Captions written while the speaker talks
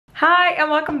Hi and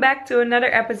welcome back to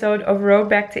another episode of Road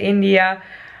Back to India.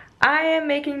 I am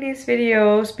making these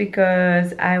videos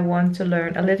because I want to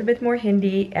learn a little bit more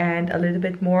Hindi and a little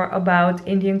bit more about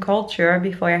Indian culture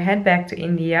before I head back to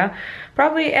India,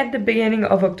 probably at the beginning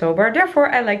of October.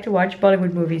 Therefore, I like to watch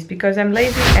Bollywood movies because I'm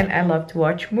lazy and I love to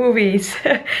watch movies.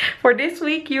 For this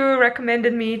week, you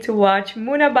recommended me to watch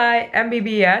Munna Bhai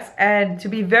M.B.B.S, and to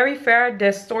be very fair,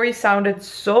 the story sounded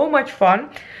so much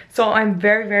fun. So I'm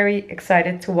very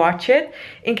excited to watch it.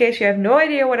 In case you have no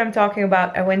idea what I'm talking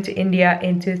about, I went to India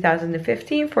in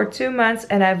 2015 for 2 months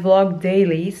and I vlog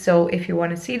daily. So if you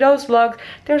want to see those vlogs,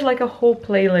 there's like a whole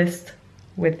playlist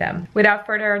with them. Without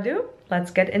further ado, let's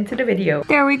get into the video.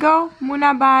 There we go,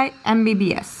 Munna Bhai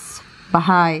M.B.B.S.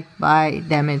 Bhai,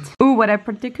 damn it. Ooh, what I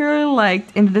particularly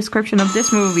liked in the description of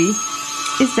this movie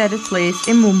is that it plays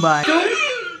in Mumbai.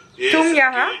 Tum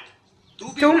yaha.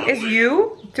 Tum is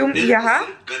you. Tum yaha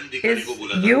is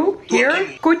you here.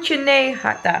 Kuch nahi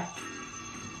hata.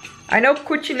 I know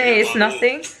kuch nahi is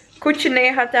nothing. Kuch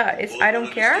nahi hata is I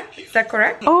don't care. Is that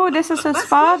correct? Oh, this is his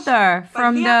father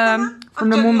from the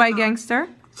Mumbai gangster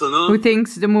who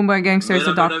thinks the Mumbai gangster is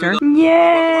a doctor.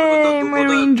 Yay,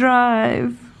 Marine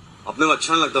Drive.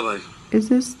 Is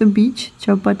this the beach?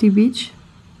 Chowpatty Beach?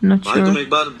 Not sure.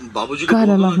 God,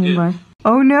 I love Mumbai.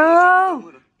 Oh no!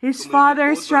 His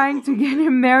father is trying to get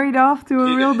him married off to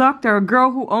a real doctor, a girl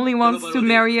who only wants to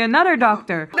marry another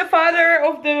doctor. The father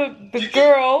of the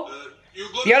girl,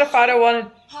 the other father wanted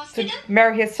to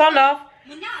marry his son off,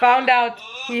 found out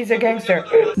he's a gangster.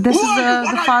 This is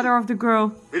the father of the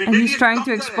girl, and he's trying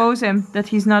to expose him that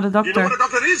he's not a doctor. He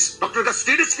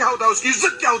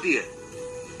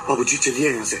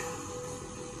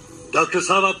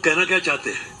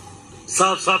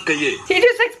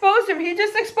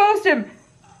just exposed him,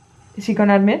 Is he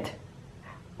gonna admit?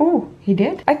 Oh, he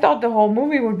did? I thought the whole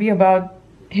movie would be about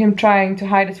him trying to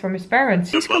hide it from his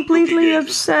parents. He's completely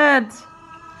upset.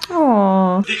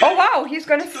 Aww. Oh wow, he's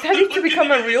gonna study to become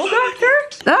a real doctor?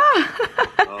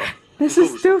 Ah! This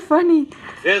is too funny.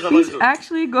 He's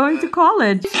actually going to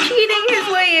college. He's cheating his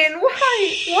way in.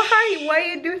 Why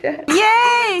you do that?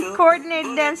 Yay!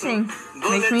 Coordinated dancing.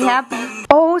 Makes me happy.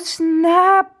 Oh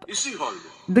snap!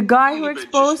 The guy who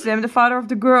exposed him, the father of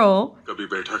the girl,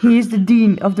 he's the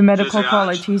dean of the medical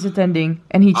college he's attending,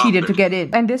 and he cheated to get in.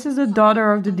 And this is the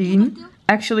daughter of the dean,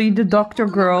 actually the doctor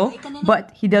girl,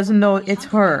 but he doesn't know it's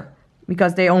her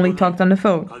because they only talked on the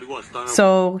phone.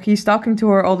 So he's talking to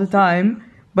her all the time,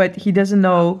 but he doesn't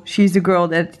know she's the girl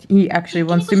that he actually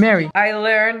wants to marry. I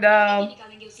learned,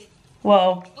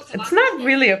 well, it's not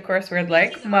really a curse word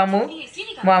like mamu,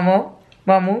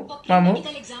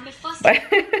 but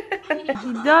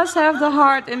he does have the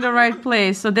heart in the right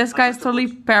place. So this guy's totally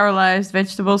paralyzed,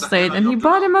 vegetable state, and he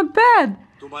bought him a bed.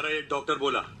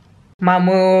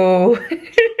 Mamu.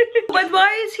 But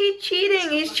why is he cheating?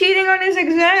 He's cheating on his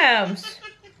exams.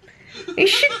 He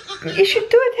should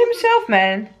do it himself,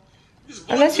 man.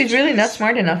 Unless he's really not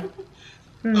smart enough.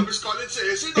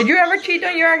 Did you ever cheat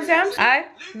on your exams? I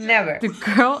never. The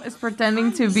girl is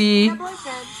pretending to be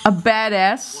a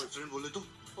badass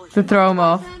to throw him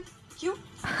off.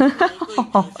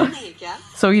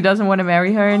 So he doesn't want to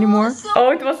marry her anymore?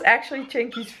 Oh, it was actually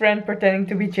Chinky's friend pretending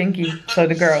to be Chinky. So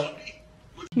the girl.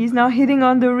 He's now hitting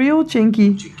on the real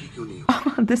Chinky.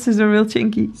 Oh, this is a real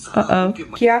Chinky. Uh-oh.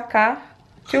 Kya ka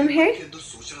tumhe?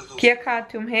 Kya ka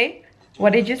tumhe?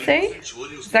 What did you say?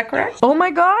 Is that correct? Oh my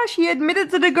gosh, he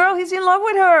admitted to the girl he's in love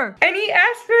with her. And he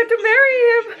asked her to marry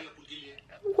him.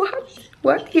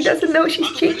 What? He doesn't know she's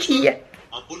Chinky yet.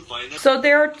 So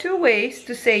there are two ways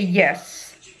to say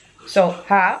yes. So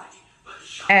ha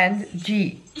and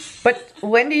G. But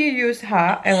when do you use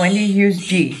ha and when do you use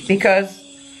G? Because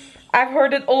I've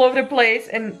heard it all over the place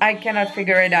and I cannot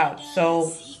figure it out.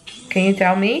 So can you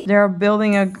tell me? They're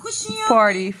building a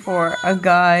party for a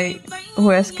guy who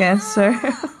has cancer.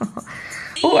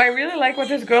 Oh, I really like what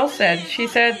this girl said. She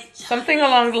said something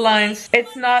along the lines,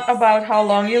 it's not about how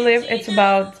long you live, it's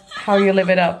about how you live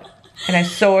it up. And I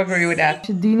so agree with that.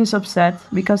 Dean is upset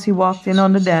because he walked in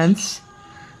on the dance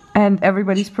and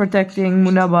everybody's protecting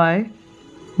Munna Bhai.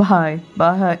 Bhai.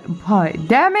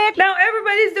 Damn it! Now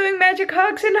everybody's doing magic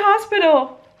hugs in the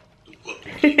hospital.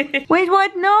 Wait,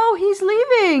 what? No, he's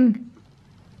leaving.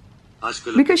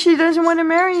 Because she doesn't want to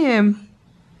marry him.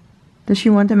 Does she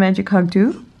want a magic hug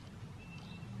too?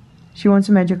 She wants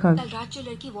a magic hug.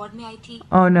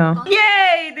 Oh no.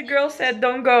 Yay! The girl said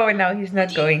don't go and now he's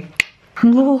not going.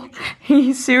 Lol,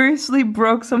 he seriously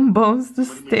broke some bones to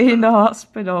stay in the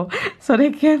hospital, so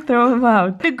they can't throw him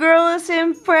out. The girl is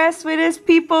impressed with his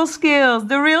people skills,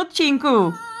 the real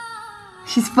Chinku.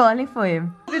 She's falling for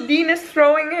him. The dean is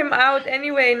throwing him out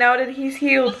anyway now that he's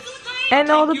healed. And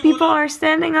all the people are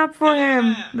standing up for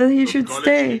him, that he should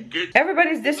stay.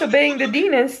 Everybody's disobeying the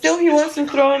dean and still he wants to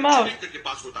throw him out.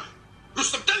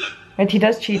 And he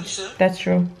does cheat, that's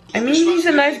true. I mean, he's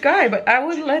a nice guy, but I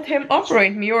wouldn't let him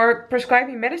operate me or prescribe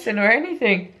me medicine or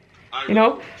anything. You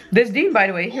know, this dean, by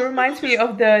the way, he reminds me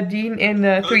of the dean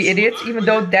in Three Idiots, even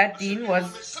though that dean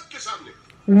was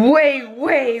way,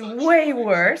 way, way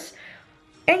worse.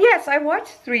 And yes, I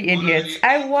watched Three Idiots.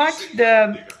 I watched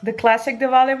the classic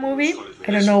Dilwale movie.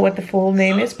 I don't know what the full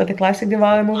name is, but the classic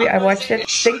Dilwale movie, I watched it.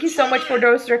 Thank you so much for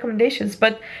those recommendations,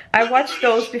 but I watched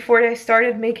those before I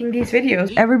started making these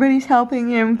videos. Everybody's helping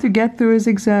him to get through his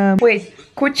exam. Wait,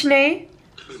 kuchne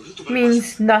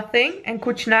means nothing, and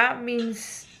kuchna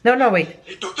means... No, wait.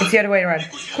 It's the other way around.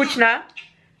 Kuchna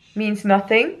means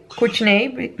nothing.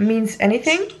 Kuchne means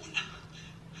anything.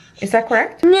 Is that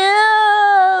correct?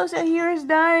 No! Sahir is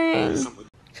dying.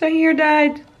 Sahir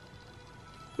died.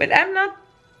 But I'm not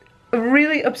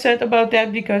really upset about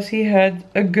that because he had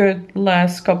a good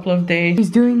last couple of days.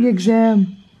 He's doing the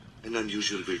exam. An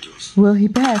unusual weight loss. Will he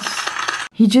pass?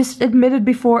 He just admitted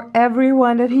before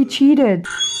everyone that he cheated.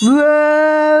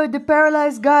 Whoa! The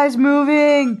paralyzed guy's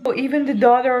moving! Oh, even the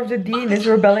daughter of the dean is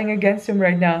rebelling against him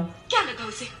right now.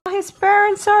 His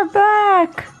parents are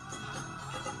back!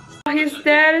 His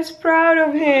dad is proud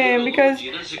of him because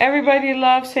everybody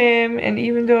loves him, and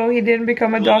even though he didn't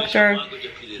become a doctor,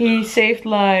 he saved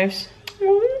lives.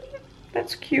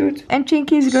 That's cute. And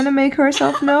Chinky's gonna make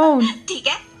herself known.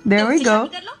 There we go.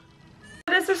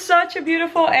 This is such a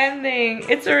beautiful ending.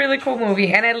 It's a really cool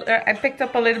movie, and I picked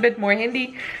up a little bit more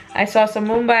Hindi. I saw some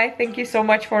Mumbai. Thank you so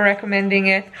much for recommending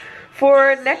it.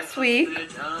 For next week,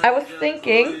 I was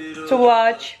thinking to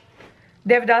watch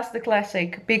Devdas the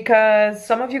Classic because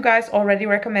some of you guys already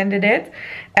recommended it.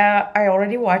 I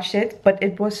already watched it, but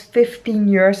it was 15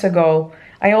 years ago.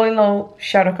 I only know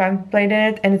Shah Rukh Khan played in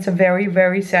it, and it's a very,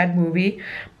 very sad movie.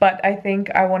 But I think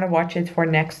I want to watch it for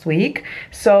next week.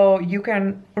 So you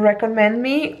can recommend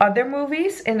me other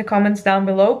movies in the comments down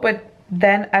below, but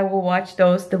then I will watch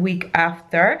those the week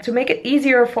after. To make it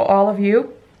easier for all of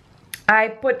you, I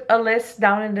put a list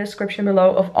down in the description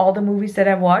below of all the movies that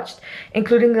I watched,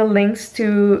 including the links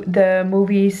to the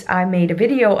movies I made a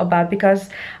video about, because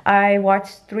I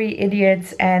watched Three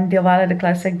Idiots and Dilwale the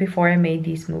Classic before I made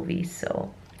these movies.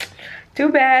 So, too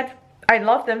bad. I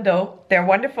love them though. They're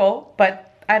wonderful,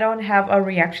 but I don't have a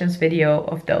reactions video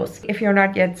of those. If you're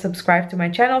not yet subscribed to my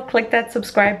channel, click that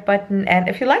subscribe button. And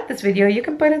if you like this video, you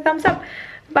can put a thumbs up.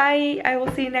 Bye. I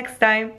will see you next time.